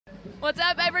What's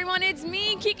up, everyone? It's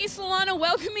me, Kiki Solano,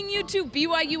 welcoming you to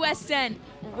BYUSN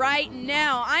Right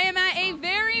Now. I am at a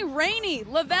very rainy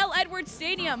Lavelle Edwards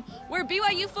Stadium where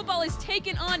BYU football is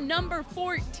taking on number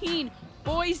 14,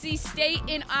 Boise State,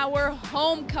 in our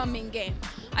homecoming game.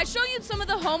 I showed you some of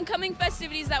the homecoming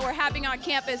festivities that were happening on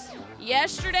campus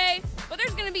yesterday, but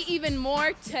there's going to be even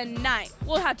more tonight.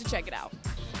 We'll have to check it out.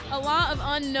 A lot of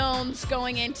unknowns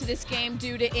going into this game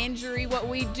due to injury. What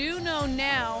we do know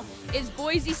now is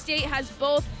Boise State has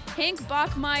both Hank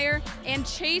Bachmeyer and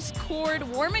Chase Cord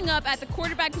warming up at the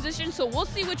quarterback position, so we'll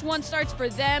see which one starts for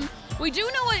them. We do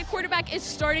know what quarterback is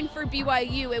starting for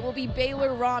BYU. It will be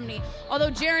Baylor Romney,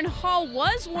 although Jaron Hall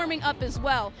was warming up as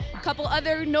well. A couple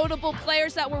other notable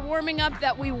players that were warming up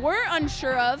that we were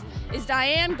unsure of is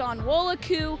Diane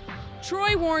Gonwolaku,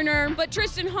 Troy Warner, but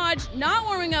Tristan Hodge not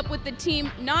warming up with the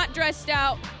team, not dressed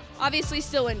out, obviously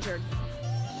still injured.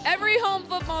 Every home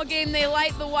football game, they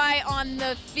light the Y on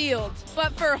the field,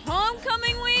 but for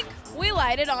homecoming week, we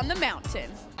light it on the mountain.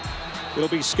 It'll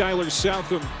be Skylar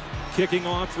Southam kicking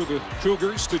off for the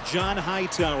Cougars to John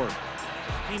Hightower.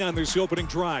 Keen on this opening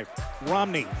drive.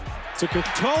 Romney to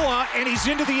Katoa, and he's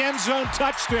into the end zone,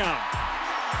 touchdown.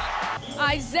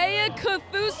 Isaiah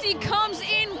Kafusi comes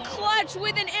in clutch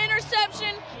with an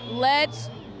interception. Let's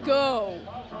go.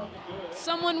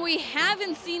 Someone we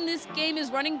haven't seen this game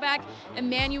is running back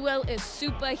Emmanuel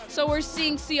Isupa, so we're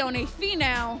seeing Sione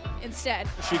Finau instead.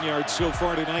 Rushing yards so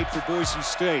far tonight for Boise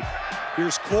State.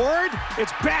 Here's Cord.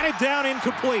 It's batted down,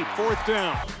 incomplete. Fourth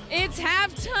down. It's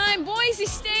halftime. Boise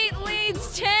State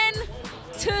leads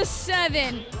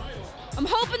 10-7. I'm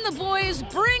hoping the boys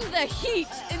bring the heat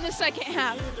in the second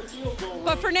half.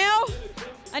 But for now,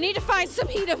 I need to find some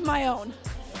heat of my own.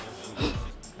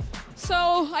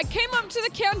 So I came up to the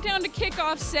countdown to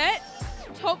kickoff set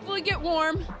to hopefully get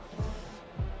warm.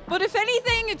 But if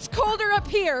anything, it's colder up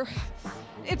here.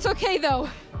 It's okay though.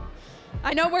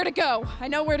 I know where to go. I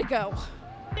know where to go.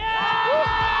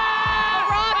 Yeah! The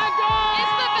Rock is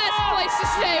the best place to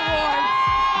stay warm.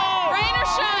 Rain or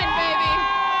shine, baby.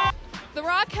 The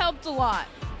Rock helped a lot,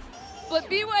 but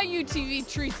BYUtv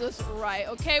treats us right,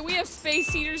 okay? We have space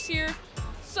heaters here,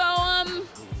 so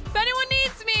if anyone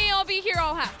needs me, I'll be here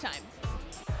all halftime.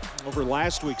 Over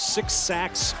last week, 6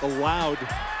 sacks allowed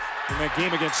in that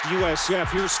game against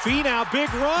USF. Here's Finau, big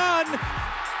run.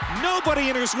 Nobody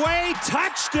in his way.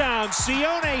 Touchdown,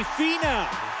 Sione Finau.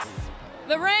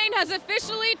 The rain has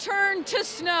officially turned to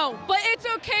snow, but it's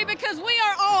okay because we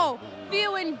are all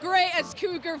feeling great as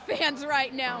Cougar fans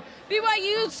right now.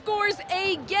 BYU scores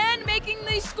again, making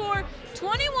the score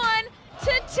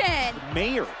 21-10.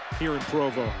 Mayor here in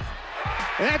Provo.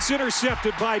 That's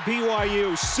intercepted by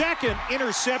BYU. Second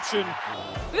interception.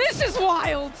 This is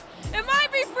wild. It might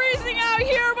be freezing out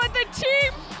here, but the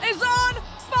team is on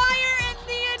fire and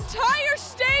the entire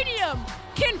stadium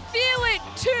can feel it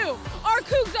too. Our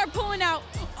Cougs are pulling out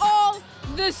all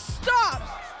the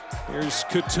stops. Here's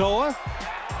Katoa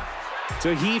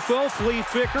to Hefo, Flea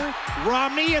Ficker,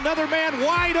 Romney, another man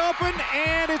wide open,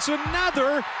 and it's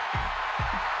another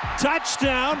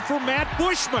touchdown for Matt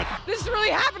Bushman. This is really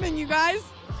happening, you guys.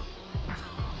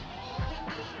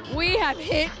 We have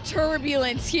hit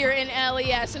turbulence here in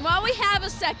LES, and while we have a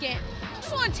second, I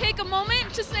just want to take a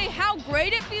moment to say how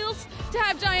great it feels to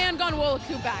have Diane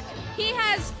Gonwolaku back. He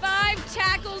has 5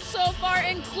 tackles so far,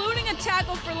 including a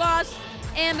tackle for loss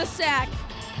and a sack.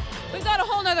 We've got a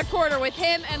whole nother quarter with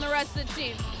him and the rest of the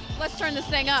team. Let's turn this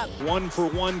thing up. 1 for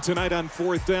 1 tonight on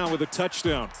 4th down with a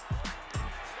touchdown.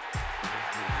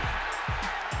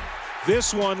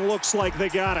 This one looks like they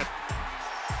got it.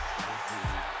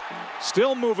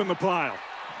 Still moving the pile.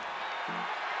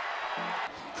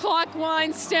 Clock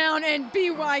winds down and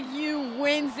BYU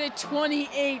wins it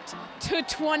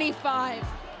 28-25.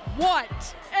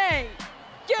 What a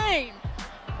game!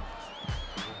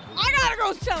 I gotta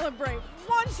go celebrate.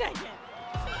 1 second.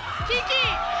 Kiki,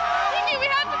 we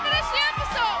have to finish the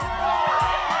episode.